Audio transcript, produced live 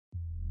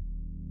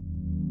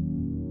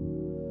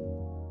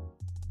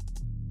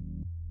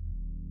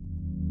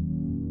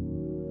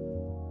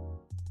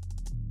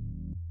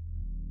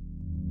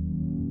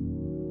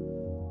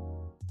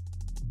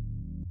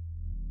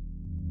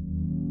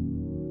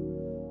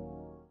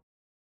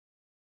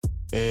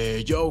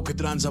Yo, qué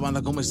tranza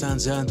banda, ¿cómo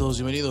están? Sean todos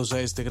bienvenidos a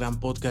este gran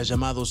podcast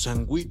llamado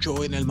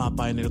Sandwicho en el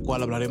Mapa, en el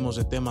cual hablaremos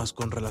de temas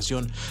con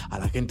relación a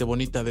la gente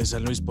bonita de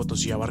San Luis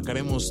Potosí.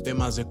 Abarcaremos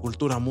temas de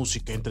cultura,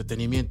 música,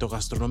 entretenimiento,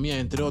 gastronomía,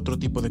 entre otro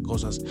tipo de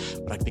cosas.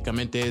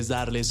 Prácticamente es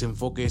darles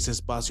enfoque, ese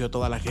espacio a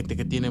toda la gente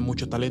que tiene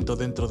mucho talento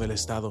dentro del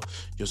estado.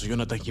 Yo soy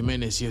Jonathan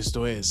Jiménez y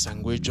esto es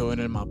Sandwicho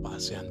en el Mapa.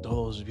 Sean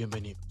todos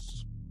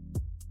bienvenidos.